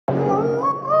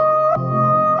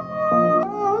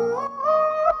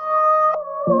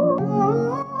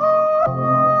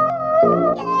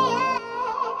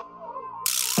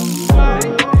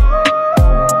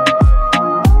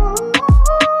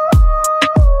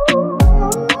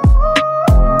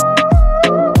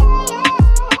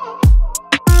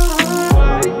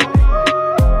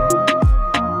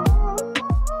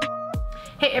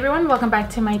welcome back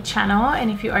to my channel, and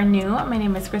if you are new, my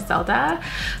name is Griselda.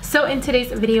 So in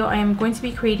today's video I am going to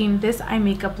be creating this eye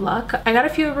makeup look. I got a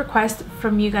few requests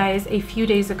from you guys a few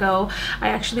days ago. I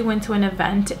actually went to an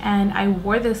event and I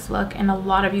wore this look, and a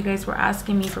lot of you guys were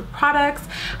asking me for products,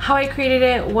 how I created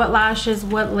it, what lashes,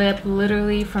 what lip,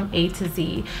 literally from A to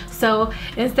Z. So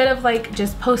instead of like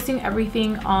just posting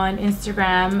everything on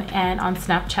Instagram and on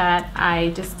Snapchat,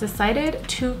 I just decided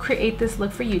to create this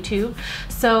look for YouTube.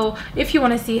 So if you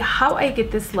want to see how I get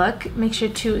this look, make sure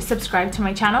to subscribe to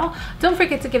my channel. Don't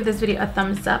forget to give this video a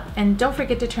thumbs up, and don't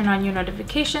forget to turn on your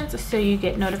notifications so you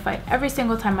get notified every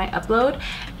single time I upload.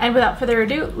 And without further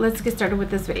ado, let's get started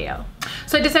with this video.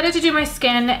 So I decided to do my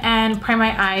skin and prime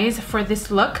my eyes for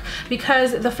this look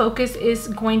because the focus is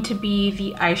going to be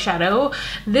the eyeshadow.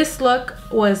 This look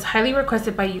was highly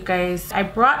requested by you guys. I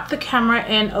brought the camera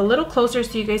in a little closer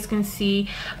so you guys can see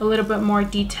a little bit more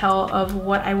detail of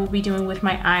what I will be doing with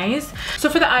my eyes. So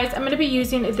for the eyes, I'm going to be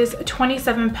using this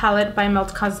 27 palette by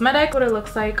Melt Cosmetics. What it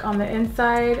looks like on the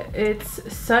inside,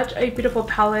 it's such a beautiful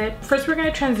palette. First, we're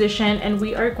going to transition and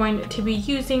we are going to be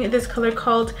using this color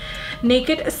called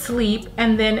Naked Sleep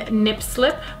and then Nip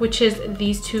Slip, which is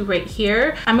these two right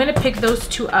here. I'm going to pick those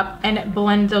two up and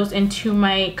blend those into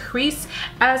my crease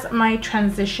as my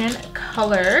transition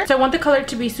color. So I want the color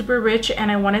to be super rich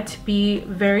and I want it to be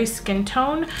very skin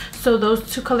tone. So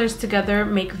those two colors together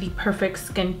make the perfect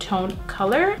skin tone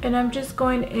color. And I'm just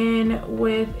going in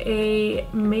with a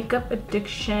Makeup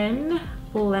Addiction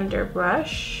blender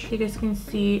brush. You guys can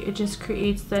see it just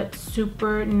creates that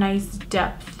super nice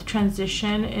depth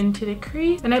transition into the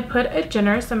crease, and I put a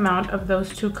generous amount of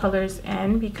those two colors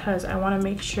in because I want to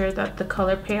make sure that the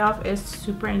color payoff is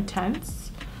super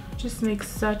intense. Just makes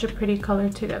such a pretty color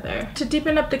together. To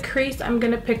deepen up the crease, I'm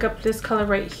gonna pick up this color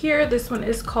right here. This one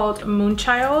is called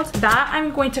Moonchild. That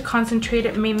I'm going to concentrate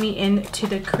it mainly into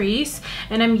the crease,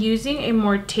 and I'm using a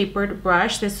more tapered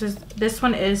brush. This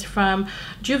one is from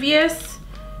Juvia's.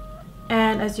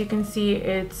 And as you can see,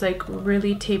 it's like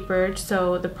really tapered.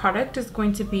 So the product is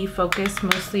going to be focused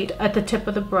mostly at the tip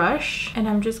of the brush. And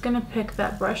I'm just gonna pick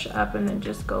that brush up and then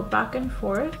just go back and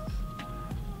forth.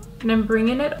 And I'm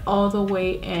bringing it all the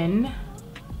way in,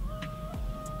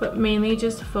 but mainly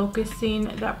just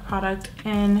focusing that product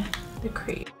in the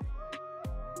crease.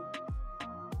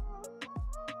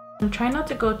 I'm trying not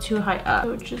to go too high up,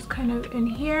 so just kind of in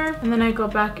here, and then I go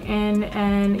back in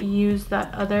and use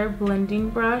that other blending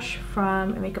brush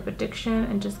from Makeup Addiction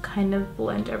and just kind of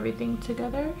blend everything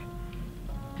together.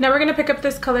 Now we're gonna pick up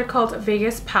this color called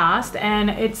Vegas Past, and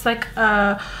it's like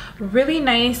a really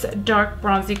nice dark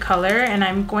bronzy color, and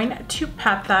I'm going to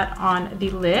pat that on the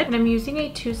lid. And I'm using a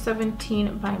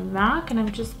 217 by MAC, and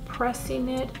I'm just pressing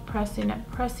it,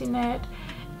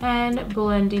 and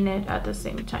blending it at the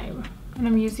same time. And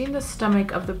I'm using the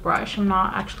stomach of the brush. I'm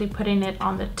not actually putting it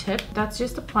on the tip. That's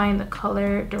just applying the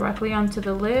color directly onto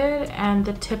the lid, and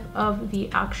the tip of the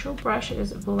actual brush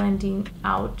is blending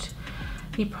out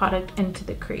the product into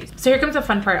the crease. So here comes the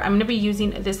fun part. I'm gonna be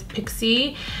using this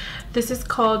PIXIE. This is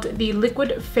called the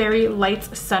Liquid Fairy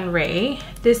Lights Sunray.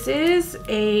 This is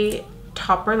a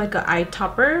topper, like an eye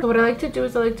topper. So what I like to do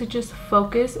is I like to just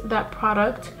focus that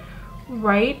product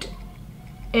right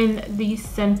in the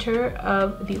center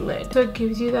of the lid, so it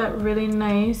gives you that really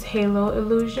nice halo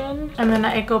illusion. And then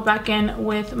I go back in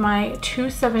with my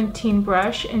 217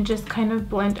 brush and just kind of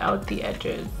blend out the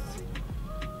edges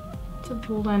to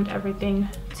blend everything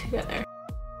together.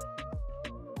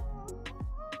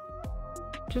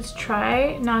 Just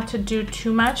try not to do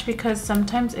too much because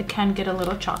sometimes it can get a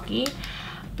little chalky,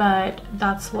 but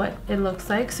that's what it looks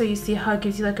like. So you see how it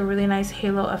gives you like a really nice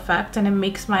halo effect, and it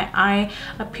makes my eye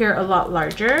appear a lot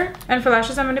larger. And for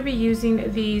lashes, I'm going to be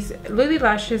using these Lily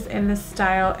lashes in the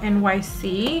style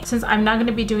NYC. Since I'm not going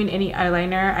to be doing any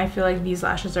eyeliner, I feel like these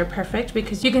lashes are perfect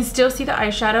because you can still see the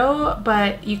eyeshadow,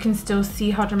 but you can still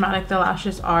see how dramatic the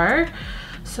lashes are.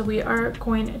 So we are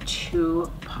going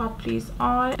to pop these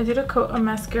on. I did a coat of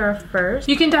mascara first.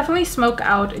 You can definitely smoke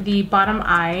out the bottom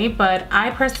eye, but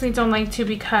I personally don't like to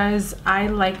because I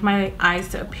like my eyes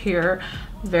to appear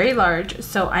very large.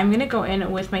 So I'm gonna go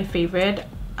in with my favorite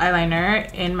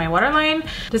eyeliner in my waterline.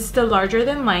 This is the Larger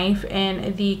Than Life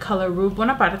in the color Rue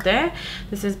Bonaparte.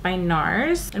 This is by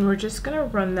NARS, and we're just gonna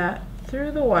run that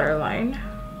through the waterline.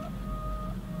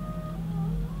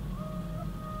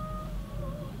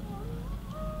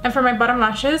 And for my bottom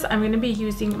lashes, I'm going to be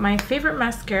using my favorite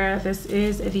mascara. This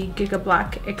is the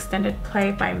GIGABLACK Extended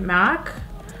Play by MAC.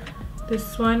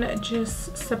 This one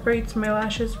just separates my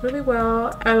lashes really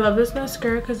well. I love this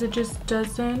mascara because it just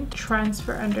doesn't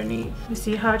transfer underneath. You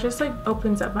see how it just like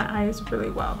opens up my eyes really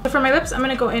well. So for my lips, I'm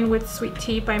gonna go in with Sweet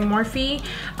Tea by Morphe.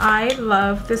 I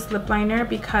love this lip liner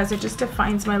because it just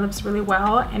defines my lips really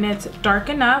well, and it's dark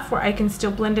enough where I can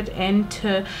still blend it in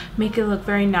to make it look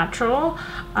very natural.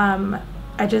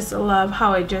 I just love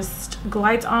how it just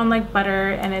glides on like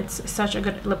butter, and it's such a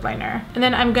good lip liner. And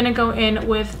then I'm gonna go in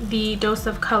with the Dose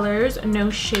of Colors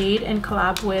No Shade and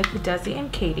collab with Desi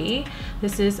and Katie.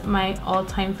 This is my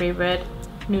all-time favorite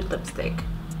nude lipstick.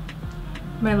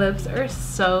 My lips are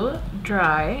so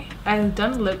dry. I've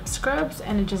done lip scrubs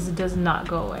and it just does not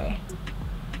go away.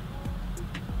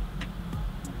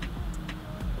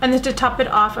 And then to top it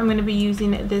off, I'm going to be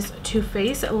using this Too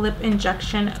Faced Lip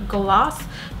Injection Gloss.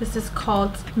 This is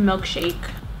called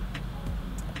Milkshake.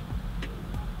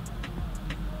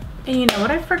 And you know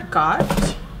what I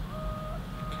forgot?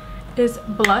 Is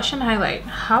blush and highlight.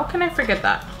 How can I forget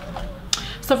that?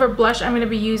 So for blush, I'm going to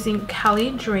be using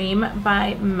CALI Dream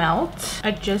by Melt.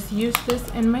 I just used this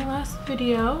in my last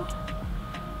video.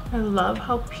 I love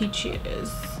how peachy it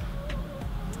is.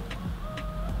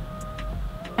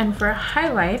 And for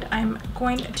highlight, I'm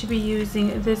going to be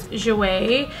using this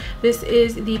JOUER. This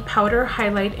is the powder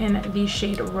highlight in the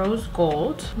shade Rose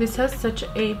Gold. This has such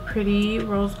a pretty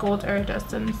rose gold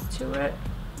iridescence to it.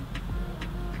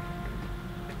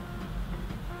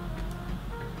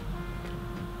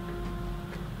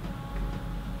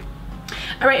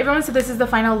 Alright everyone, so this is the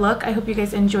final look. I hope you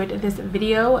guys enjoyed this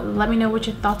video. Let me know what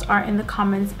your thoughts are in the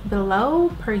comments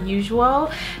below, per usual.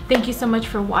 Thank you so much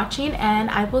for watching, and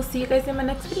I will see you guys in my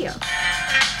next video.